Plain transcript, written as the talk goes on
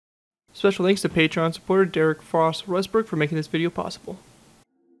Special thanks to Patreon supporter Derek Frost Westbrook for making this video possible.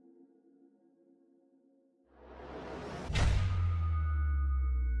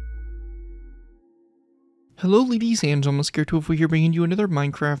 Hello ladies and gentlemen, Scared12 here bringing you another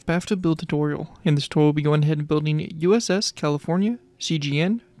Minecraft BAFTA build tutorial. In this tutorial we'll be going ahead and building USS California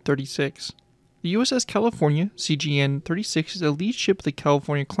CGN-36. The USS California CGN-36 is a lead ship of the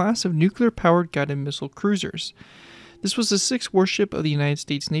California class of nuclear-powered guided missile cruisers. This was the sixth warship of the United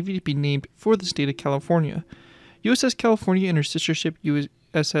States Navy to be named for the state of California. USS California and her sister ship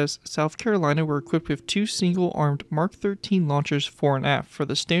USS South Carolina were equipped with two single-armed Mark 13 launchers fore and aft for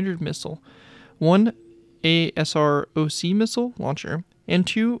the Standard missile, one ASROC missile launcher, and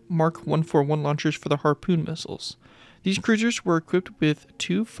two Mark 141 launchers for the Harpoon missiles. These cruisers were equipped with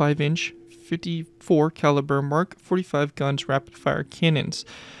two 5-inch 54 caliber Mark 45 guns rapid-fire cannons,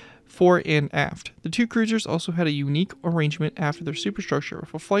 fore and aft. The two cruisers also had a unique arrangement after their superstructure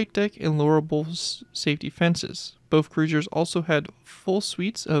with a flight deck and lowerable safety fences. Both cruisers also had full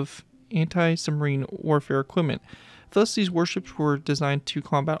suites of anti-submarine warfare equipment. Thus, these warships were designed to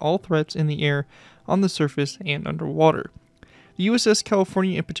combat all threats in the air, on the surface, and underwater. The USS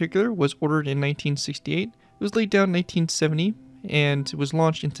California in particular was ordered in 1968, it was laid down in 1970, and it was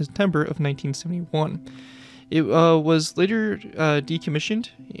launched in September of 1971. It was later decommissioned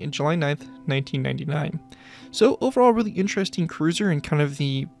in July 9th, 1999. So overall, really interesting cruiser and kind of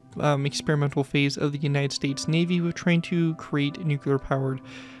the experimental phase of the United States Navy with trying to create nuclear-powered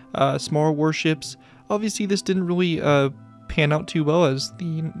smaller warships. Obviously, this didn't really pan out too well as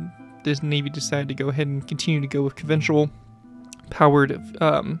this Navy decided to go ahead and continue to go with conventional powered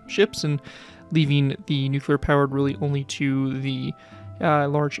ships and leaving the nuclear powered really only to the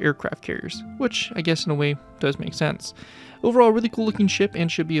large aircraft carriers, which I guess in a way does make sense. Overall, really cool looking ship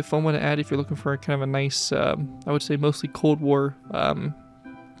and should be a fun one to add if you're looking for a kind of a nice, I would say mostly Cold War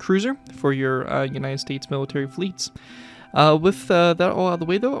cruiser for your United States military fleets. With that all out of the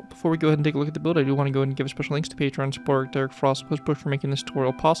way though, before we go ahead and take a look at the build, I do want to go ahead and give a special thanks to Patreon supporter Derek Frost Westbrook for making this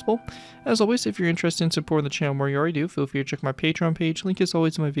tutorial possible. As always, if you're interested in supporting the channel more you already do, feel free to check my Patreon page. Link is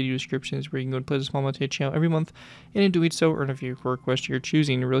always in my video descriptions where you can go and play the small monetary channel every month, and in doing so, earn a view for request you're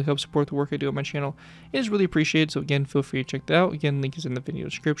choosing. It really helps support the work I do on my channel. It is really appreciated, so again, feel free to check that out. Again, link is in the video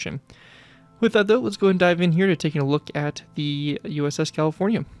description. With that though, let's go ahead and dive in here to taking a look at the USS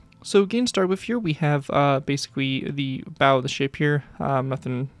California. So getting started with here, we have basically the bow of the ship here.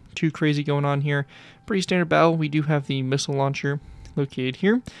 Nothing too crazy going on here. Pretty standard bow. We do have the missile launcher located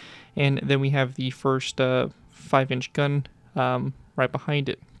here. And then we have the first 5-inch gun right behind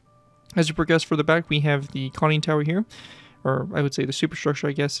it. As you progress further back, we have the conning tower here. Or I would say the superstructure,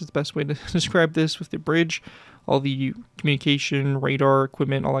 I guess is the best way to describe this, with the bridge, all the communication, radar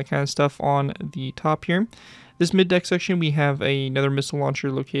equipment, all that kind of stuff on the top here. This mid-deck section, we have another missile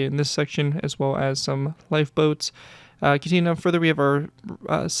launcher located in this section, as well as some lifeboats. Continuing on further, we have our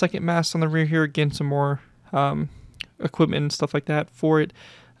second mast on the rear here. Again, some more equipment and stuff like that for it.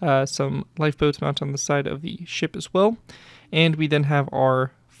 Some lifeboats mounted on the side of the ship as well. And we then have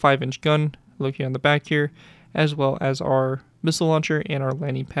our 5-inch gun located on the back here, as well as our missile launcher and our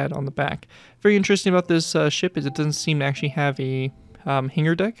landing pad on the back. Very interesting about this ship is it doesn't seem to actually have a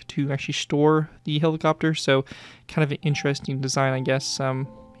hangar deck to actually store the helicopter, so kind of an interesting design, I guess,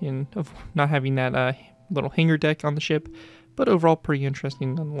 of not having that little hangar deck on the ship, but overall pretty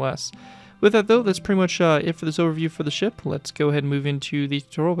interesting nonetheless. With that though, that's pretty much it for this overview for the ship. Let's go ahead and move into the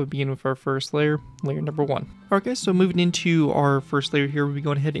tutorial by beginning with our first layer, layer number 1. Alright guys, so moving into our first layer here, we'll be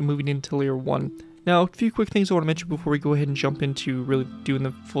going ahead and moving into layer 1. Now, a few quick things I want to mention before we go ahead and jump into really doing the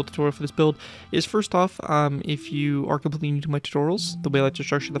full tutorial for this build is, first off, if you are completely new to my tutorials, the way I like to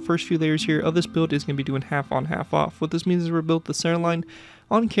structure the first few layers here of this build is going to be doing half on, half off. What this means is we're built the center line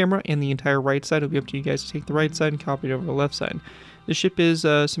on camera and the entire right side. It'll be up to you guys to take the right side and copy it over the left side. The ship is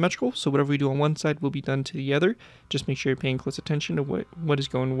symmetrical, so whatever we do on one side will be done to the other. Just make sure you're paying close attention to what is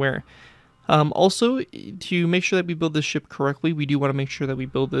going where. Also, to make sure that we build this ship correctly, we do want to make sure that we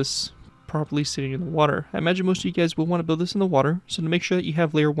build this properly sitting in the water. I imagine most of you guys will want to build this in the water, so to make sure that you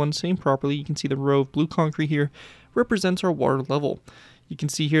have layer 1 sitting properly, you can see the row of blue concrete here represents our water level. You can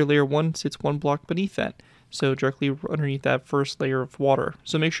see here layer 1 sits one block beneath that, so directly underneath that first layer of water.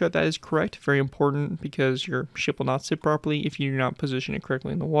 So make sure that is correct, very important, because your ship will not sit properly if you do not position it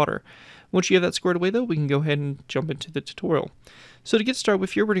correctly in the water. Once you have that squared away though, we can go ahead and jump into the tutorial. So to get started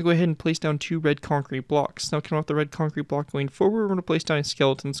with here, we're going to go ahead and place down 2 red concrete blocks. Now coming off the red concrete block going forward, we're going to place down a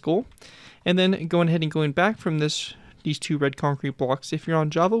skeleton skull. And then going ahead and going back from these 2 red concrete blocks, if you're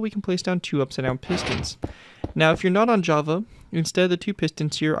on Java, we can place down 2 upside down pistons. Now if you're not on Java, instead of the 2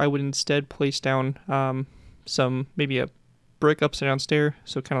 pistons here, I would instead place down maybe a brick upside down stair,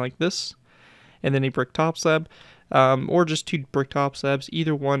 so kind of like this, and then a brick top slab, or just 2 brick top slabs.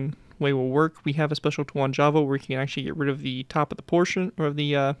 Either one way will work. We have a special tool on Java where you can actually get rid of the top of the portion, or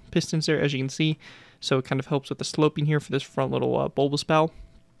the pistons there, as you can see, so it kind of helps with the sloping here for this front little bulbous bow.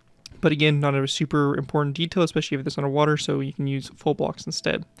 But again, not a super important detail, especially if it's underwater, so you can use full blocks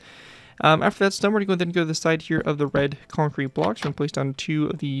instead. After that's done, we're going to go to the side here of the red concrete blocks. We're going to place down 2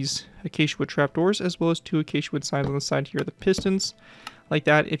 of these acacia wood trapdoors, as well as 2 acacia wood signs on the side here of the pistons. Like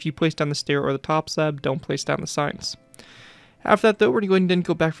that, if you place down the stair or the top slab, don't place down the signs. After that, though, we're going to go ahead and then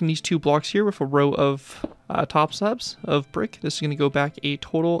go back from these 2 blocks here with a row of top slabs of brick. This is going to go back a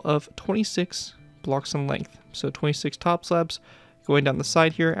total of 26 blocks in length. So 26 top slabs going down the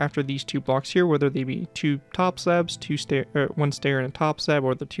side here after these 2 blocks here, whether they be 2 top slabs, 1 stair and a top slab,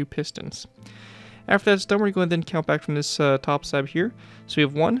 or the 2 pistons. After that's done, we're going to then count back from this top slab here. So we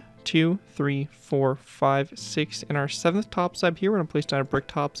have 1, 2, 3, 4, 5, 6, and our 7th top slab here. We're going to place down a brick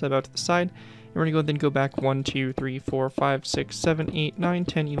top slab out to the side. And we're going to go then go back 1, 2, 3, 4, 5, 6, 7, 8, 9,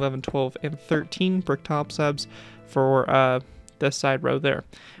 10, 11, 12, and 13 brick top slabs for the side row there.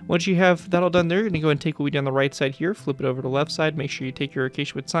 Once you have that all done there, you're going to go ahead and take what we did on the right side here, flip it over to the left side, make sure you take your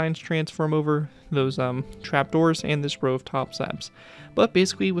acacia wood signs, transfer them over those trapdoors and this row of top slabs. But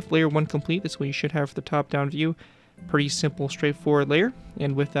basically with layer 1 complete, that's what you should have for the top down view. Pretty simple, straightforward layer.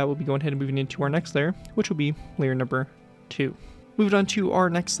 And with that, we'll be going ahead and moving into our next layer, which will be layer number 2. Moving on to our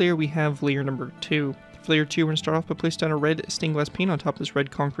next layer, we have layer number 2. For layer 2, we're going to start off by placing down a red stained glass pane on top of this red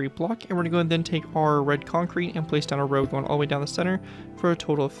concrete block, and we're going to go and then take our red concrete and place down a row going all the way down the center for a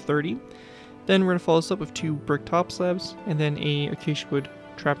total of 30. Then we're going to follow this up with 2 brick top slabs, and then a acacia wood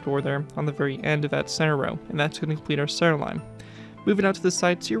trapdoor there on the very end of that center row, and that's going to complete our center line. Moving out to the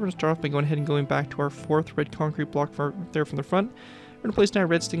sides here, we're going to start off by going ahead and going back to our 4th red concrete block there from the front. We're going to place down a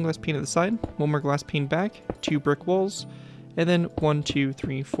red stained glass pane at the side, 1 more glass pane back, 2 brick walls, and then 1, 2,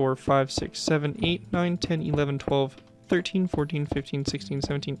 3, 4, 5, 6, 7, 8, 9, 10, 11, 12, 13, 14, 15, 16,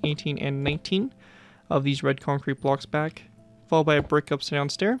 17, 18, and 19 of these red concrete blocks back, followed by a brick upside down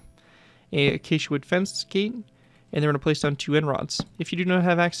stair, a acacia wood fence gate, and then we're going to place down 2 end rods. If you do not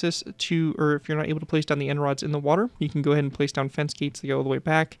have access to, or if you're not able to place down the end rods in the water, you can go ahead and place down fence gates that go all the way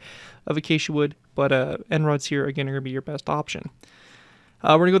back of acacia wood, but end rods here, again, are going to be your best option.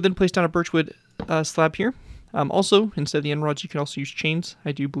 We're going to go then place down a birchwood slab here. Also, instead of the end rods, you can also use chains.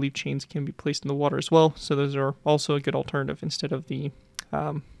 I do believe chains can be placed in the water as well, so those are also a good alternative instead of the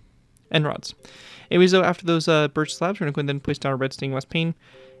end rods. Anyways, though, after those birch slabs, we're going to go ahead and then place down a red stained glass pane,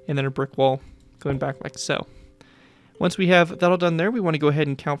 and then a brick wall going back like so. Once we have that all done there, we want to go ahead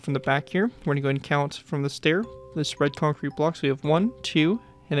and count from the back here. We're going to go ahead and count from the stair, this red concrete block. So we have 1, 2,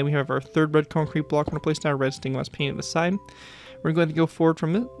 and then we have our 3rd red concrete block. We're going to place down a red stained glass pane at the side. We're going to go forward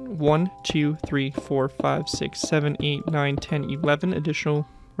from it. 1, 2, 3, 4, 5, 6, 7, 8, 9, 10, 11 additional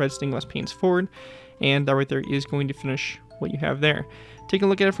red stained glass panes forward. And that right there is going to finish what you have there. Taking a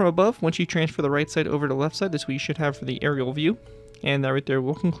look at it from above, once you transfer the right side over to the left side, this is what you should have for the aerial view. And that right there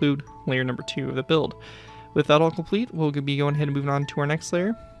will conclude layer number 2 of the build. With that all complete, we'll be going ahead and moving on to our next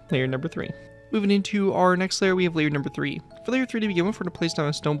layer, layer number 3. Moving into our next layer, we have layer number 3. For layer 3 to begin with, we're going to place down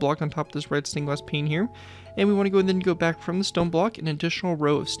a stone block on top of this red stained glass pane here. And we want to go and then go back from the stone block an additional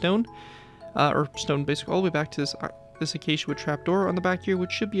row of stone, or stone basically all the way back to this acacia wood trapdoor on the back here,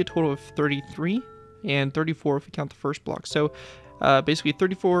 which should be a total of 33 and 34 if we count the first block. So basically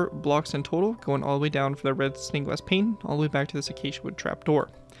 34 blocks in total, going all the way down from the red stained glass pane, all the way back to this acacia wood trapdoor.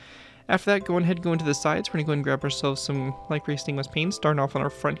 After that, go ahead and go into the sides. We're going to go and grab ourselves some light gray stained glass panes. Starting off on our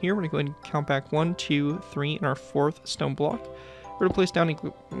front here, we're going to go ahead and count back 1, 2, 3 in our 4th stone block. We're going to place down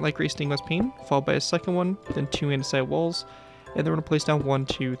a light gray stained glass pane, followed by a second one, then 2 inside walls. And then we're going to place down 1,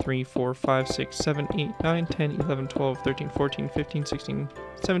 2, 3, 4, 5, 6, 7, 8, 9, 10, 11, 12, 13, 14, 15, 16,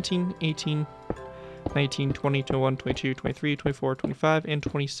 17, 18, 19, 20, 21, 22, 23, 24, 25, and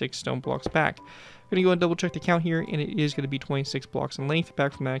 26 stone blocks back. We're going to go and double check the count here, and it is going to be 26 blocks in length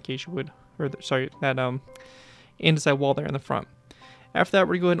back from that acacia wood, or that inside wall there in the front. After that,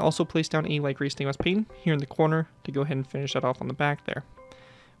 we're going to go ahead and also place down a light gray stained glass pane here in the corner to go ahead and finish that off on the back there.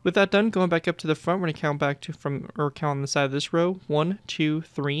 With that done, going back up to the front, we're going to count back to count on the side of this row, 1, 2,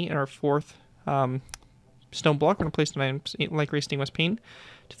 3 in our 4th stone block. We're going to place down a light gray stained glass pane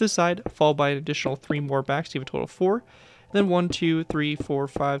to the side, followed by an additional 3 more back, so you have a total of 4. Then 1, 2, 3, 4,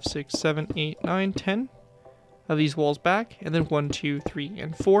 5, 6, 7, 8, 9, 10 of these walls back, and then 1, 2, 3,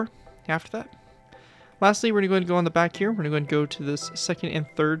 and 4 after that. Lastly, we're going to go ahead and go on the back here. We're going to go ahead and go to this 2nd and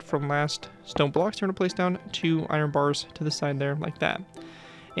 3rd from last stone blocks. We're going to place down 2 iron bars to the side there like that.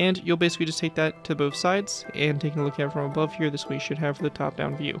 And you'll basically just take that to both sides, and taking a look at it from above here, this way you should have for the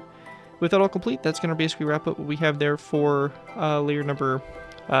top-down view. With that all complete, that's going to basically wrap up what we have there for layer number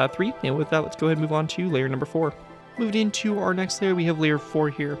 3. And with that, let's go ahead and move on to layer number 4. Moving into our next layer, we have layer 4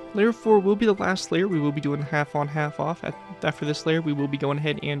 here. Layer 4 will be the last layer. We will be doing half on, half off. After this layer, we will be going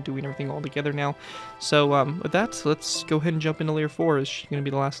ahead and doing everything all together now. So with that, let's go ahead and jump into layer 4. It's going to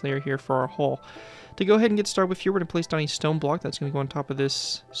be the last layer here for our hull. To go ahead and get started with here, we're going to place down a stone block that's going to go on top of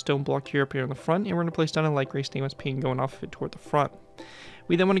this stone block here up here in the front, and we're going to place down a light gray stainless pane going off of it toward the front.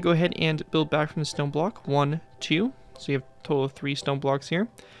 We then want to go ahead and build back from the stone block 1, 2. So you have a total of 3 stone blocks here.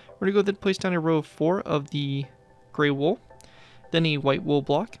 We're going to go ahead and place down a row of 4 of the gray wool, then a white wool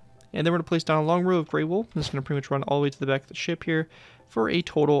block, and then we're going to place down a long row of gray wool. This is going to pretty much run all the way to the back of the ship here for a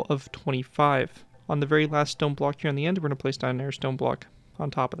total of 25. On the very last stone block here on the end, we're going to place down another stone block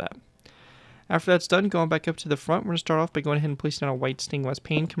on top of that. After that's done, going back up to the front, we're going to start off by going ahead and placing down a white stainless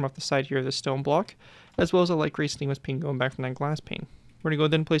pane coming off the side here of the stone block, as well as a light gray stainless pane going back from that glass pane. We're going to go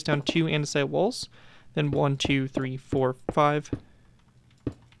then place down 2 andesite walls, then 1, 2, 3, 4, 5,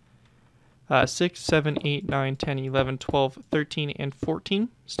 6, 7, 8, 9, 10, 11, 12, 13, and 14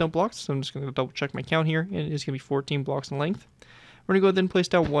 stone blocks. So I'm just going to double check my count here, and it is going to be 14 blocks in length. We're going to go ahead and place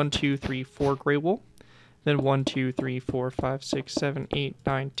down 1, 2, 3, 4 gray wool, then 1, 2, 3, 4, 5, 6, 7, 8,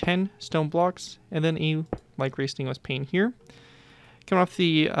 9, 10 stone blocks, and then a light gray stainless pane here. Coming off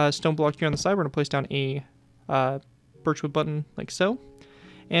the stone block here on the side, we're going to place down a birchwood button like so.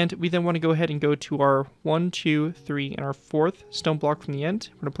 And we then want to go ahead and go to our 1, 2, 3, and our 4th stone block from the end.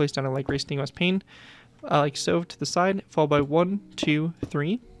 We're going to place down a light gray stainless pane, like so, to the side, followed by 1, 2,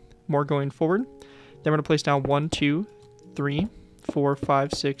 3, more going forward. Then we're going to place down 1, 2, 3, 4,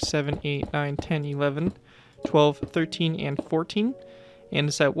 5, 6, 7, 8, 9, 10, 11, 12, 13, and 14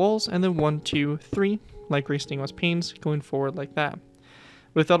 andesite walls, and then 1, 2, 3 light gray stainless panes going forward like that.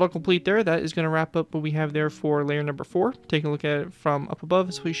 With that all complete there, that is going to wrap up what we have there for layer number 4. Taking a look at it from up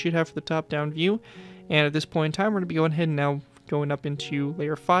above, so we should have the top-down view. And at this point in time, we're going to be going ahead and now going up into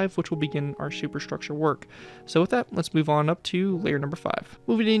layer 5, which will begin our superstructure work. So with that, let's move on up to layer number 5.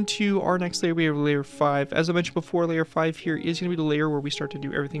 Moving into our next layer, we have layer 5. As I mentioned before, layer 5 here is going to be the layer where we start to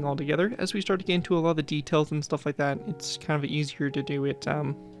do everything all together. As we start to get into a lot of the details and stuff like that, it's kind of easier to do it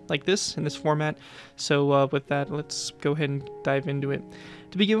like this, in this format. So with that, let's go ahead and dive into it.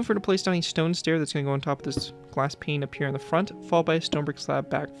 To begin with, we're going to place down a stone stair that's going to go on top of this glass pane up here in the front, followed by a stone brick slab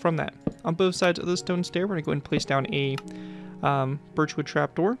back from that. On both sides of the stone stair, we're going to go ahead and place down a birchwood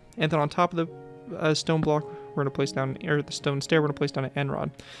trapdoor, and then on top of the stone block, we're going to place down, or the stone stair, we're going to place down an end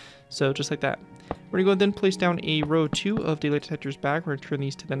rod. So just like that. We're going to go ahead and then place down a row 2 of daylight detectors back. We're going to turn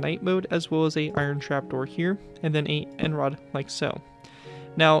these to the night mode, as well as a iron trapdoor here, and then a end rod like so.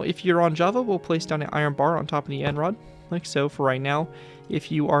 Now, if you're on Java, we'll place down an iron bar on top of the end rod, like so for right now. If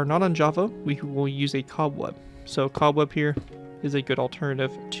you are not on Java, we will use a cobweb. So cobweb here is a good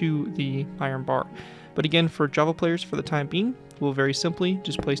alternative to the iron bar. But again, for Java players, for the time being, we'll very simply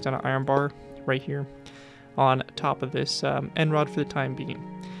just place down an iron bar right here on top of this end rod for the time being.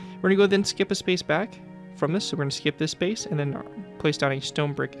 We're going to go then skip a space back from this. So we're going to skip this space and then place down a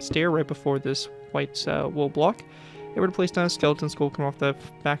stone brick stair right before this white wool block. And we're going to place down a skeleton skull coming off the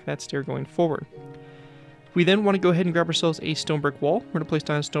back of that stair going forward. We then want to go ahead and grab ourselves a stone brick wall. We're going to place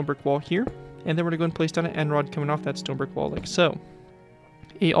down a stone brick wall here, and then we're going to go and place down an end rod coming off that stone brick wall like so.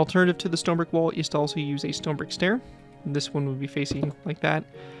 A alternative to the stone brick wall is to also use a stone brick stair. This one would be facing like that.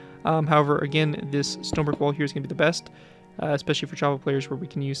 However, again, this stone brick wall here is going to be the best, especially for Java players where we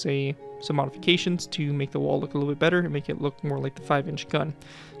can use some modifications to make the wall look a little bit better and make it look more like the 5-inch gun.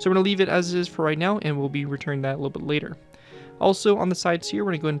 So we're going to leave it as it is for right now, and we'll be returning that a little bit later. Also, on the sides here,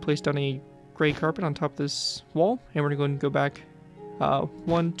 we're going to go ahead and place down a gray carpet on top of this wall, and we're going to go ahead and go back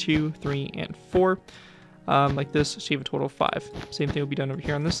 1, 2, 3, and 4 like this, so you have a total of 5. Same thing will be done over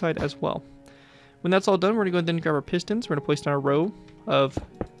here on this side as well. When that's all done, we're going to go ahead and grab our pistons. We're going to place down a row of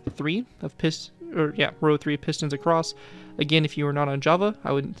 3 of row 3 of pistons across. Again, if you are not on Java,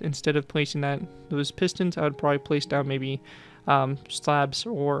 I would, instead of placing those pistons, I would probably place down maybe slabs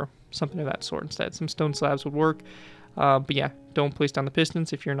or something of that sort instead. Some stone slabs would work, but yeah, don't place down the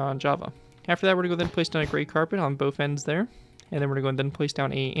pistons if you're not on Java. After that, we're going to go then place down a gray carpet on both ends there, and then we're going to go and then place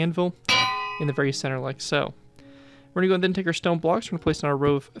down a anvil in the very center like so. We're going to go and then take our stone blocks. We're going to place down a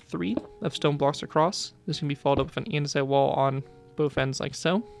row of 3 of stone blocks across. This can be followed up with an andesite wall on both ends like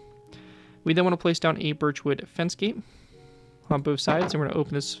so. We then want to place down a birchwood fence gate on both sides, and we're going to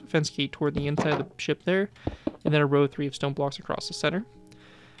open this fence gate toward the inside of the ship there, and then a row of 3 of stone blocks across the center.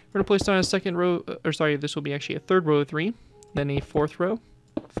 We're going to place down a second row, or sorry, this will be actually a third row of 3, then a 4th row,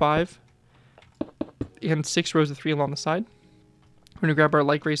 5, and 6 rows of 3 along the side. We're going to grab our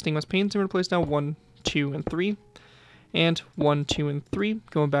light gray stainless panes, and we're going to place down 1, 2, and 3. and 1, 2, and 3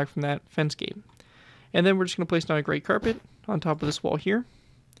 going back from that fence gate. And then we're just going to place down a gray carpet on top of this wall here.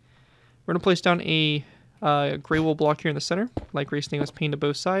 We're going to place down a gray wool block here in the center, like gray stainless paint to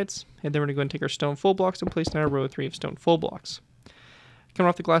both sides. And then we're going to go and take our stone full blocks and place down a row of 3 of stone full blocks. Coming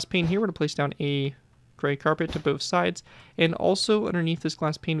off the glass pane here, we're going to place down a gray carpet to both sides. And also underneath this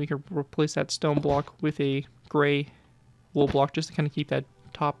glass pane, we can replace that stone block with a gray wool block just to kind of keep that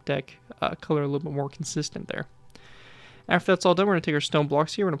top deck color a little bit more consistent there. After that's all done, we're going to take our stone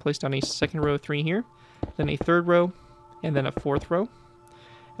blocks here. We're going to place down a second row of 3 here, then a third row, and then a fourth row.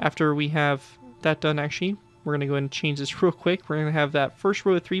 After we have that done, actually, we're going to go ahead and change this real quick. We're going to have that first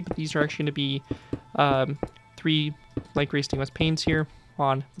row of 3, but these are actually going to be 3 light gray stainless panes here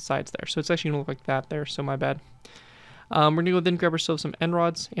on the sides there. So it's actually going to look like that there, so my bad. We're going to go then grab ourselves some end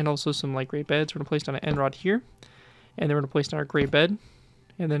rods and also some light gray beds. We're going to place down an end rod here, and then we're going to place down our gray bed,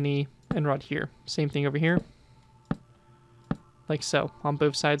 and then the end rod here. Same thing over here, like so, on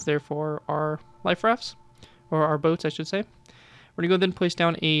both sides there for our life rafts, or our boats, I should say. We're going to go then place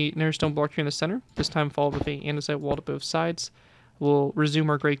down another stone block here in the center, this time followed with a andesite wall to both sides. We'll resume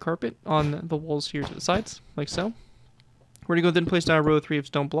our gray carpet on the walls here to the sides, like so. We're going to go then place down a row of 3 of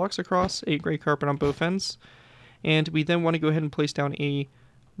stone blocks across, a gray carpet on both ends. And we then want to go ahead and place down a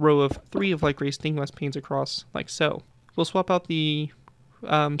row of 3 of light gray stained glass panes across, like so. We'll swap out the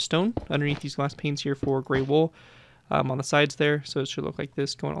stone underneath these glass panes here for gray wool on the sides there, so it should look like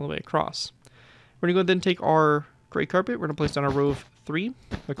this going all the way across. We're going to go then take our gray carpet, we're going to place down a row of 3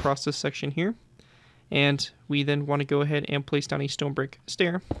 across this section here, and we then want to go ahead and place down a stone brick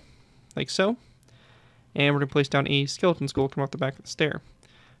stair, like so, and we're going to place down a skeleton skull coming off the back of the stair.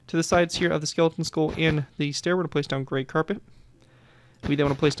 To the sides here of the skeleton skull and the stair, we're going to place down gray carpet. We then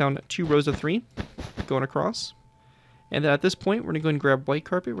want to place down 2 rows of 3 going across, and then at this point, we're going to go and grab white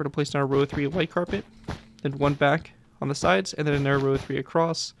carpet. We're going to place down a row of 3 of white carpet, then 1 back on the sides, and then another row of 3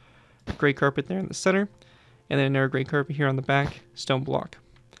 across, gray carpet there in the center, and then another gray carpet here on the back, stone block.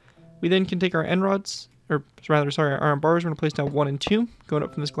 We then can take our end rods, or rather, sorry, our arm bars. We're going to place down 1 and 2, going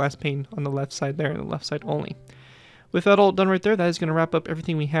up from this glass pane on the left side there, and the left side only. With that all done right there, that is going to wrap up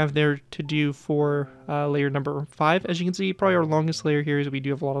everything we have there to do for layer number 5. As you can see, probably our longest layer here is we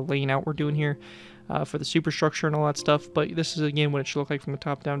do have a lot of laying out we're doing here for the superstructure and all that stuff, but this is again what it should look like from the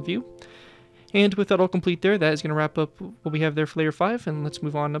top-down view. And with that all complete there, that is going to wrap up what we have there for layer 5, and let's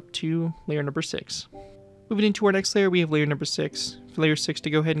move on up to layer number 6. Moving into our next layer, we have layer number 6. For layer 6 to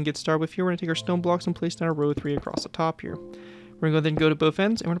go ahead and get started with here, we're going to take our stone blocks and place down a row of 3 across the top here. We're going to then go to both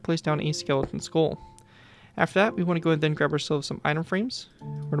ends, and we're going to place down a skeleton skull. After that, we want to go ahead and then grab ourselves some item frames.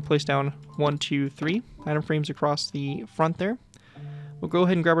 We're going to place down 1, 2, 3 item frames across the front there. We'll go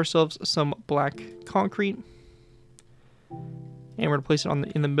ahead and grab ourselves some black concrete, and we're going to place it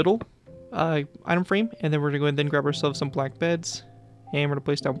in the middle item frame, and then we're going to go ahead and then grab ourselves some black beds, and we're going to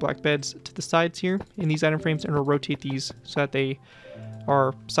place down black beds to the sides here in these item frames, and we'll rotate these so that they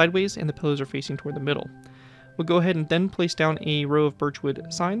are sideways and the pillows are facing toward the middle. We'll go ahead and then place down a row of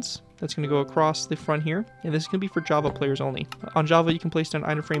birchwood signs that's going to go across the front here, and this is going to be for Java players only. On Java, you can place down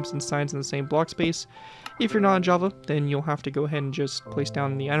item frames and signs in the same block space. If you're not on Java, then you'll have to go ahead and just place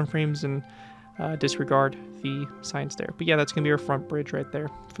down the item frames and disregard the signs there. But yeah, that's going to be our front bridge right there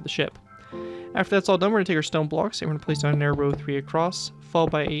for the ship. After that's all done, we're going to take our stone blocks and we're going to place down another row of 3 across,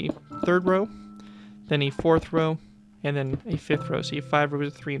 followed by a third row, then a fourth row, and then a fifth row. So you have 5 rows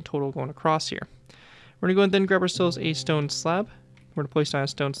of 3 in total going across here. We're going to go and then grab ourselves a stone slab. We're going to place down a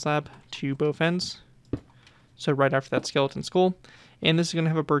stone slab to both ends, so right after that skeleton skull. And this is going to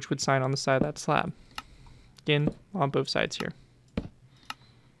have a birchwood sign on the side of that slab. Again, on both sides here.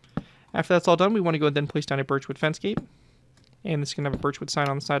 After that's all done, we want to go and then place down a birchwood fence gate. And this is going to have a birchwood sign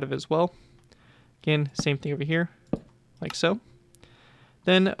on the side of it as well. Again, same thing over here, like so.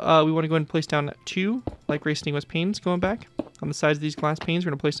 Then we want to go ahead and place down 2 light gray stainless panes going back. On the sides of these glass panes,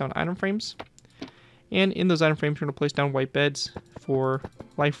 we're going to place down item frames. And in those item frames, we're going to place down white beds for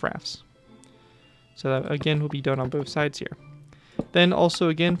life rafts. So that, again, will be done on both sides here. Then also,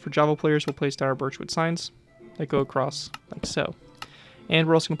 again, for Java players, we'll place down our birchwood signs that go across like so. And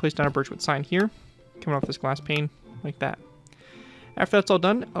we're also going to place down a birchwood sign here, coming off this glass pane, like that. After that's all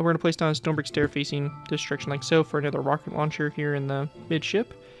done, we're going to place down a stone brick stair facing this direction like so for another rocket launcher here in the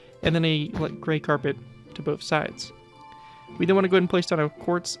midship, and then a gray carpet to both sides. We then want to go ahead and place down a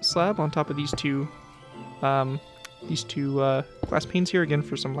quartz slab on top of these two glass panes here, again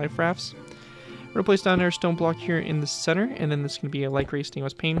for some life rafts. We're going to place down our stone block here in the center, and then this is going to be a light gray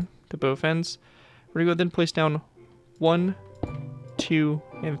stainless pane to both ends. We're going to go then place down 1, 2,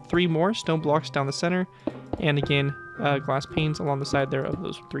 and 3 more stone blocks down the center, and again glass panes along the side there of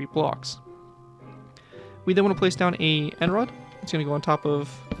those 3 blocks. We then want to place down a end rod. It's going to go on top of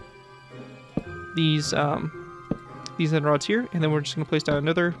these end rods here, and then we're just going to place down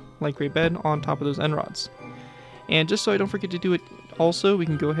another light gray bed on top of those end rods. And just so I don't forget to do it also, we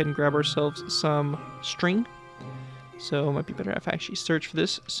can go ahead and grab ourselves some string. So it might be better if I actually search for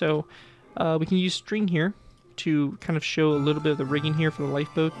this. So we can use string here to kind of show a little bit of the rigging here for the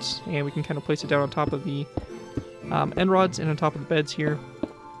lifeboats, and we can kind of place it down on top of the end rods and on top of the beds here,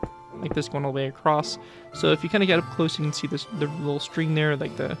 like this, going all the way across. So if you kind of get up close, you can see this, the little string there,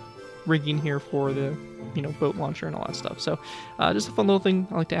 like the rigging here for the, you know, boat launcher and all that stuff. So just a fun little thing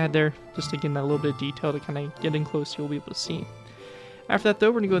I like to add there, just to give that a little bit of detail to kind of get in close, you'll be able to see. After that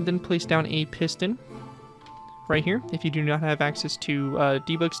though, we're going to go and then place down a piston right here. If you do not have access to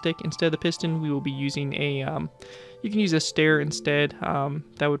debug stick, instead of the piston, we will be using a, you can use a stair instead.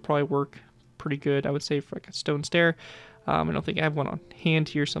 That would probably work pretty good, I would say, for like a stone stair. I don't think I have one on hand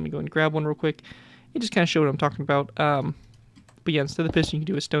here, so let me go and grab one real quick and just kind of show what I'm talking about. But yeah, instead of the piston, you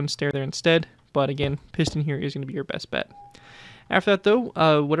can do a stone stair there instead. But again, piston here is going to be your best bet. After that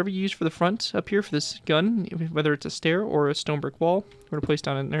though, whatever you use for the front up here for this gun, whether it's a stair or a stone brick wall, we're going to place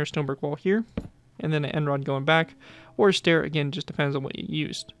down another stone brick wall here, and then an end rod going back, or a stair, again, just depends on what you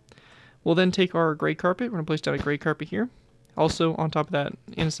used. We'll then take our gray carpet, we're going to place down a gray carpet here, also on top of that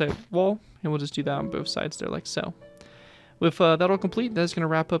inside wall, and we'll just do that on both sides there like so. With that all complete, that's going to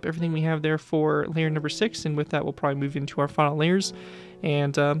wrap up everything we have there for layer number 6, and with that we'll probably move into our final layers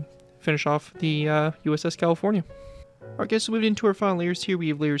and finish off the USS California. Alright guys, so moving into our final layers here, we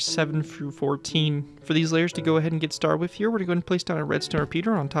have layers 7 through 14. For these layers to go ahead and get started with here, we're going to go and place down a redstone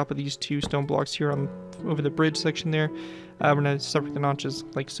repeater on top of these two stone blocks here on over the bridge section there. We're going to separate the notches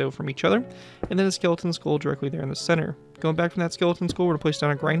like so from each other, and then a skeleton skull directly there in the center. Going back from that skeleton skull, we're going to place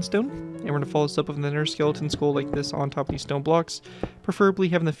down a grindstone, and we're going to follow this up with another skeleton skull like this on top of these stone blocks, preferably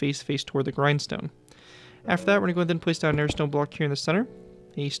having the face toward the grindstone. After that, we're going to go ahead and place down another stone block here in the center,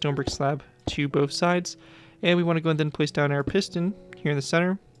 a stone brick slab to both sides, and we want to go ahead and then place down our piston here in the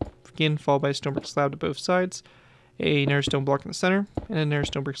center, again followed by a stone brick slab to both sides, another stone block in the center, and another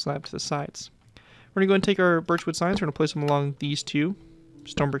stone brick slab to the sides. We're going to go and take our birchwood signs, we're going to place them along these two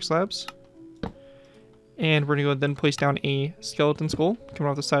stone brick slabs, and we're going to go and then place down a skeleton skull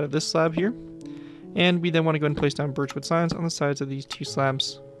coming off the side of this slab here, and we then want to go and place down birchwood signs on the sides of these two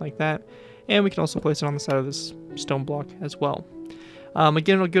slabs like that, and we can also place it on the side of this stone block as well.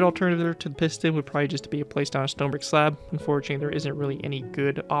 Again, a good alternative to the piston would probably just be placed on a stone brick slab. Unfortunately, there isn't really any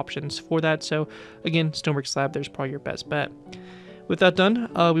good options for that, so again, stone brick slab, there's probably your best bet. With that done,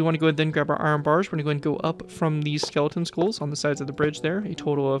 we want to go ahead and then grab our iron bars. We're going to go and go up from these skeleton skulls on the sides of the bridge there, a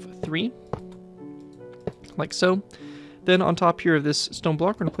total of 3, like so. Then on top here of this stone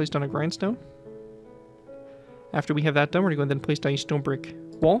block, we're going to place down a grindstone. After we have that done, we're going to go and then place down a stone brick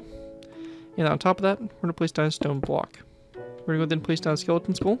wall, and on top of that, we're going to place down a stone block. We're going to go then place down a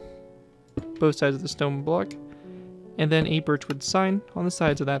skeleton skull, both sides of the stone block, and then a birchwood sign on the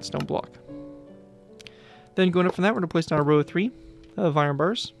sides of that stone block. Then going up from that, we're going to place down a row of 3 of iron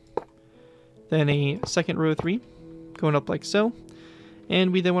bars, then a second row of 3, going up like so,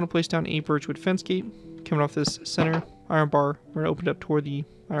 and we then want to place down a birchwood fence gate, coming off this center iron bar. We're going to open it up toward the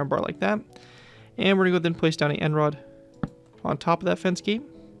iron bar like that, and we're going to go then place down an end rod on top of that fence gate.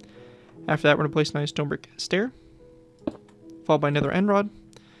 After that, we're going to place down a stone brick stair, followed by another end rod,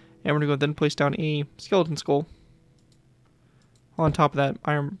 and we're going to go then place down a skeleton skull on top of that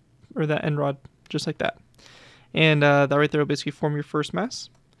iron, or that end rod, just like that. And that right there will basically form your first mass.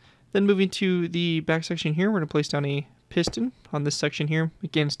 Then moving to the back section here, we're going to place down a piston on this section here.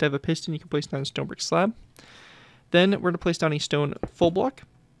 Again, instead of a piston, you can place down a stone brick slab. Then we're going to place down a stone full block,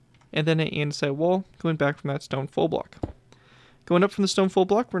 and then an andesite wall going back from that stone full block. Going up from the stone full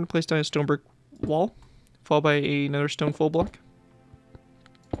block, we're going to place down a stone brick wall, followed by another stone full block,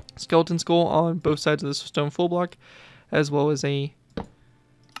 skeleton skull on both sides of this stone full block, as well as a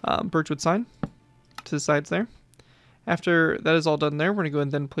birchwood sign to the sides there. After that is all done there, we're going to go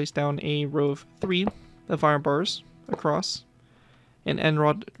and then place down a row of 3 of iron bars across, an end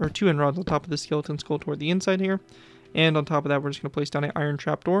rod, or 2 end rods on top of the skeleton skull toward the inside here, and on top of that we're just going to place down an iron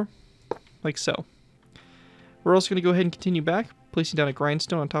trapdoor, like so. We're also going to go ahead and continue back, placing down a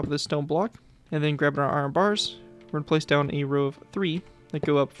grindstone on top of this stone block, and then grabbing our iron bars, we're going to place down a row of 3 that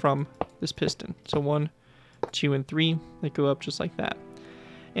go up from this piston. So 1, 2, and 3 that go up just like that.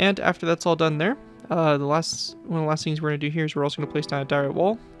 And after that's all done there, one of the last things we're going to do here is we're also going to place down a direct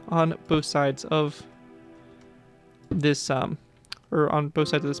wall on both sides of this, or on both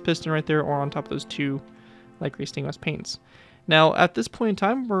sides of this piston right there, or on top of those 2 light gray stainless paints. Now, at this point in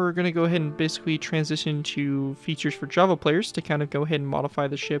time, we're going to go ahead and basically transition to features for Java players to kind of go ahead and modify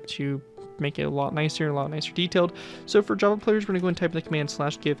the ship to make it a lot nicer detailed. So for Java players, we're going to go and type in the command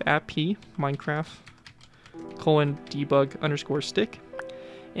 /give @p Minecraft :debug_stick,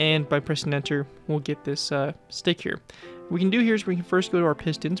 and by pressing enter, we'll get this stick here. What we can do here is we can first go to our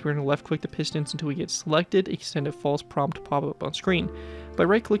pistons. We're going to left click the pistons until we get selected, extend a false prompt pop up on screen. By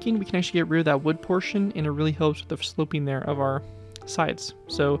right clicking, we can actually get rid of that wood portion, and it really helps with the sloping there of our sides.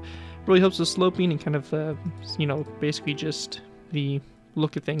 So it really helps with sloping and kind of you know, basically just the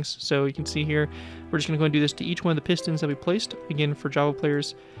look at things. So you can see here, we're just going to go and do this to each one of the pistons that we placed, again for Java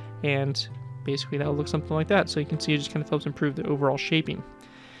players, and basically that'll look something like that. So you can see it just kind of helps improve the overall shaping.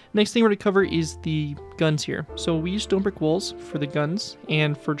 Next thing we're going to cover is the guns here. So we use stone brick walls for the guns,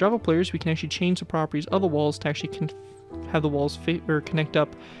 and for Java players we can actually change the properties of the walls to actually have the walls connect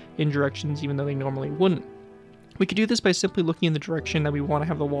up in directions even though they normally wouldn't. We could do this by simply looking in the direction that we want to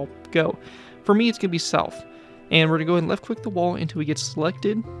have the wall go. For me, it's going to be south, and we're going to go ahead and left click the wall until we get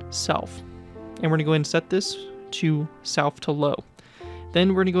selected south, and we're going to go ahead and set this to south to low.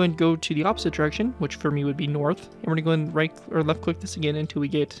 Then we're going to go and go to the opposite direction, which for me would be north, and we're going to go and left click this again until we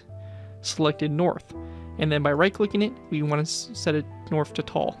get selected north. And then by right clicking it, we want to set it north to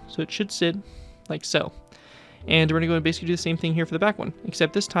tall, so it should sit like so. And we're going to go and basically do the same thing here for the back one,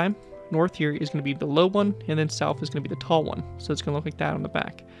 except this time north here is going to be the low one, and then south is going to be the tall one, so it's going to look like that on the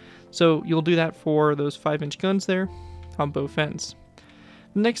back. So you'll do that for those 5-inch guns there on both ends.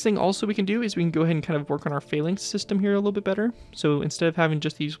 The next thing also we can do is we can go ahead and kind of work on our phalanx system here a little bit better. So instead of having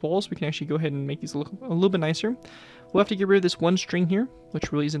just these walls, we can actually go ahead and make these look a little bit nicer. We'll have to get rid of this one string here,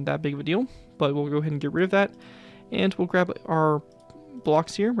 which really isn't that big of a deal, but we'll go ahead and get rid of that. And we'll grab our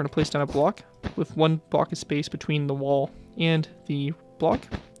blocks here. We're going to place down a block with one block of space between the wall and the block.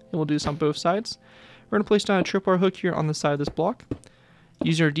 And we'll do this on both sides. We're going to place down a tripwire hook here on the side of this block.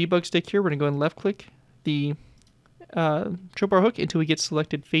 Using our debug stick here, we're going to go and left click the tripwire hook until we get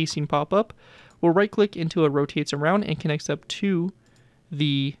selected facing pop up. We'll right click until it rotates around and connects up to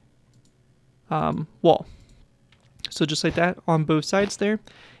the wall. So just like that on both sides there.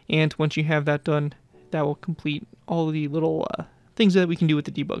 And once you have that done, that will complete all of the little things that we can do with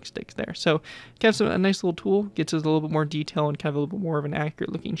the debug sticks there. So kind of a nice little tool, gets us a little bit more detail and kind of a little bit more of an accurate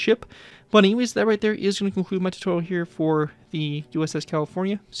looking ship. But anyways, that right there is going to conclude my tutorial here for the USS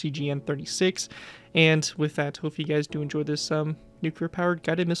California CGN-36. And with that, hope you guys do enjoy this nuclear-powered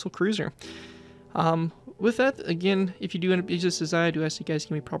guided missile cruiser. With that, again, if you do end up using this design, I do ask you guys to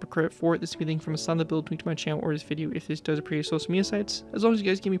give me proper credit for it. This will be linked from a son of the build link to my channel or this video if this does appear on social media sites. As long as you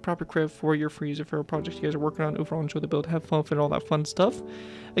guys give me proper credit for your free user for projects you guys are working on, overall enjoy the build, have fun with it, all that fun stuff.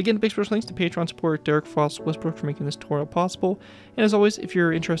 Again, big special thanks to Patreon supporter Derek Frost Westbrook for making this tutorial possible. And as always, if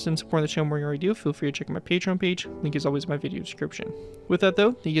you're interested in supporting the channel more than you already do, feel free to check out my Patreon page. Link is always in my video description. With that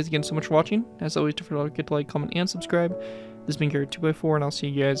though, thank you guys again so much for watching. As always, don't forget to like, comment, and subscribe. This has been Garrett 2x4, and I'll see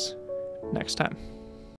you guys next time.